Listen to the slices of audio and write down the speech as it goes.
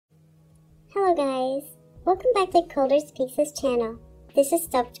Hello guys, welcome back to Coder's Pieces channel. This is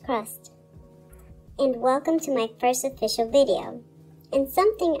Stuffed Crust, and welcome to my first official video. And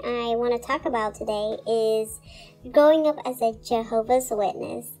something I want to talk about today is growing up as a Jehovah's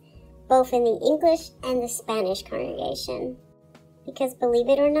Witness, both in the English and the Spanish congregation. Because believe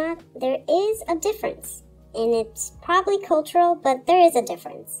it or not, there is a difference, and it's probably cultural, but there is a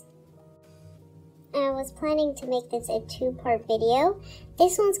difference. I was planning to make this a two-part video.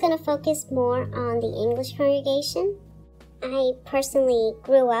 This one's going to focus more on the English congregation. I personally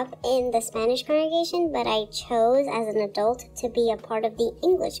grew up in the Spanish congregation, but I chose as an adult to be a part of the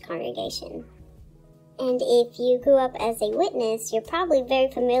English congregation. And if you grew up as a witness, you're probably very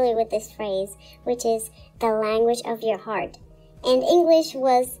familiar with this phrase, which is the language of your heart. And English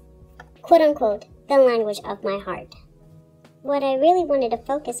was, quote-unquote, the language of my heart. What I really wanted to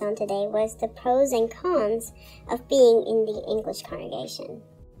focus on today was the pros and cons of being in the English congregation.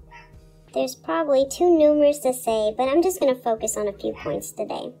 There's probably too numerous to say, but I'm just going to focus on a few points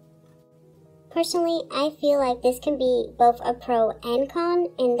today. Personally, I feel like this can be both a pro and con,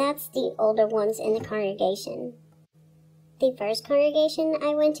 and that's the older ones in the congregation. The first congregation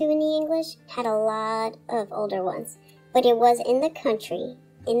I went to in the English had a lot of older ones, but it was in the country,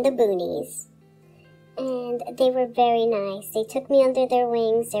 in the boonies. And they were very nice. They took me under their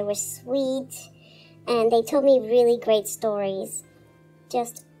wings. They were sweet. And they told me really great stories.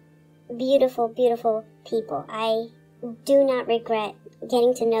 Just beautiful, beautiful people. I do not regret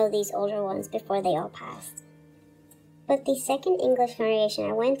getting to know these older ones before they all passed. But the second English congregation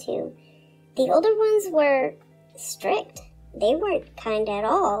I went to, the older ones were strict. They weren't kind at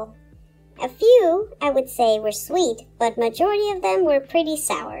all. A few, I would say, were sweet, but majority of them were pretty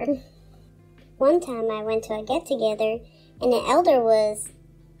sour. One time I went to a get-together and an elder was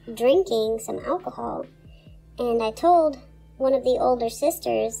drinking some alcohol, and I told one of the older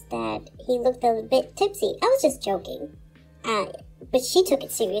sisters that he looked a bit tipsy. I was just joking, but she took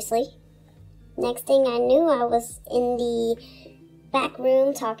it seriously. Next thing I knew, I was in the back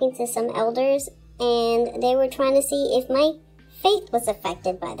room talking to some elders, and they were trying to see if my faith was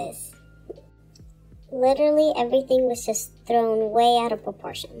affected by this. Literally everything was just thrown way out of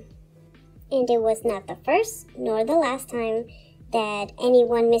proportion. And it was not the first nor the last time that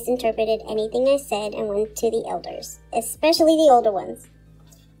anyone misinterpreted anything I said and went to the elders, especially the older ones.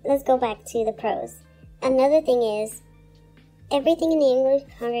 Let's go back to the pros. Another thing is, everything in the English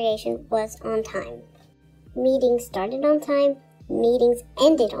congregation was on time. Meetings started on time, meetings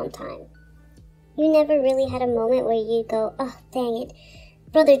ended on time. You never really had a moment where you go, oh, dang it,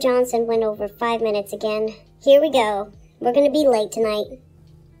 Brother Johnson went over 5 minutes again. Here we go. We're going to be late tonight.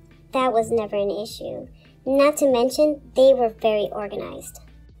 That was never an issue. Not to mention, they were very organized.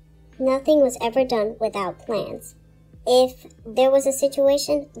 Nothing was ever done without plans. If there was a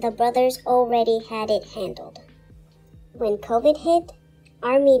situation, the brothers already had it handled. When COVID hit,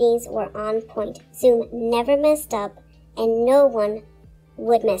 our meetings were on point. Zoom never messed up, and no one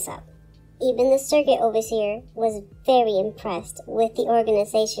would mess up. Even the circuit overseer was very impressed with the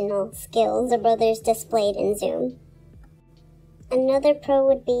organizational skills the brothers displayed in Zoom. Another pro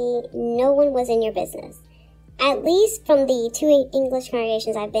would be no one was in your business. At least from the two English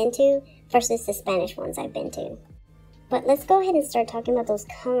congregations I've been to versus the Spanish ones I've been to. But let's go ahead and start talking about those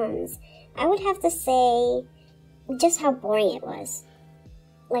cons. I would have to say just how boring it was.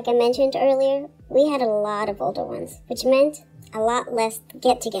 Like I mentioned earlier, we had a lot of older ones, which meant a lot less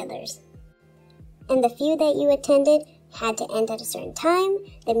get-togethers. And the few that you attended had to end at a certain time.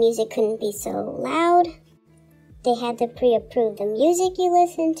 The music couldn't be so loud. They had to pre-approve the music you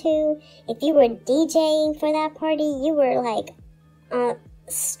listened to. If you were DJing for that party, you were like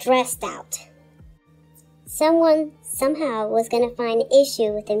stressed out. Someone somehow was going to find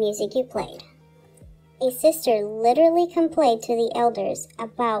issue with the music you played. A sister literally complained to the elders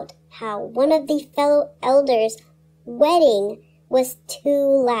about how one of the fellow elders' wedding was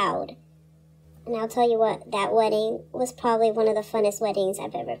too loud. And I'll tell you what, that wedding was probably one of the funnest weddings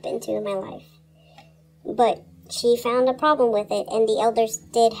I've ever been to in my life. But she found a problem with it, and the elders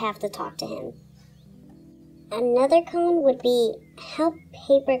did have to talk to him. Another con would be how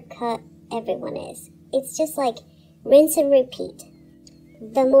paper-cut everyone is. It's just like rinse and repeat.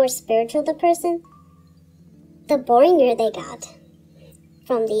 The more spiritual the person, the boringer they got.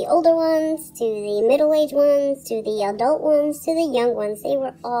 From the older ones, to the middle-aged ones, to the adult ones, to the young ones, they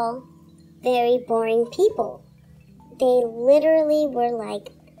were all very boring people. They literally were like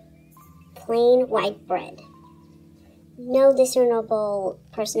plain white bread. No discernible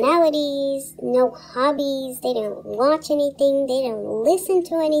personalities, no hobbies, they don't watch anything, they don't listen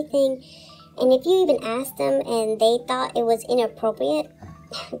to anything, and if you even asked them and they thought it was inappropriate,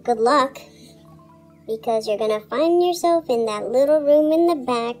 good luck. because you're gonna find yourself in that little room in the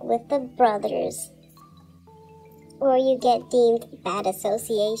back with the brothers. Or you get deemed bad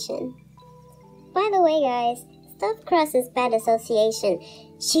association. By the way, guys, Stuffed Crust is bad association.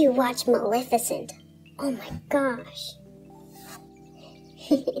 She watched Maleficent. Oh my gosh.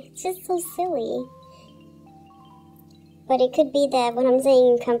 It's just so silly. But it could be that what I'm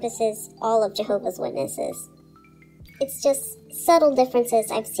saying encompasses all of Jehovah's Witnesses. It's just subtle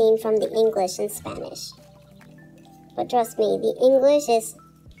differences I've seen from the English and Spanish. But trust me, the English is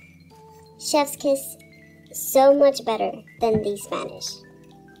chef's kiss so much better than the Spanish.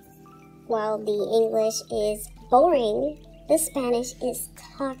 While the English is boring, the Spanish is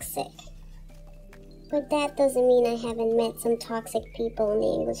toxic. But that doesn't mean I haven't met some toxic people in the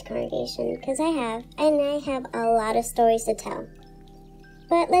English congregation, because I have, and I have a lot of stories to tell.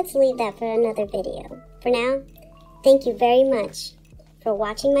 But let's leave that for another video. For now, thank you very much for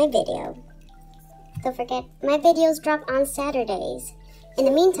watching my video. Don't forget, my videos drop on Saturdays. In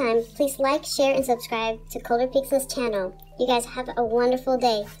the meantime, please like, share, and subscribe to Colder Pixel's channel. You guys have a wonderful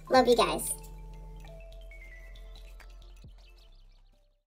day. Love you guys.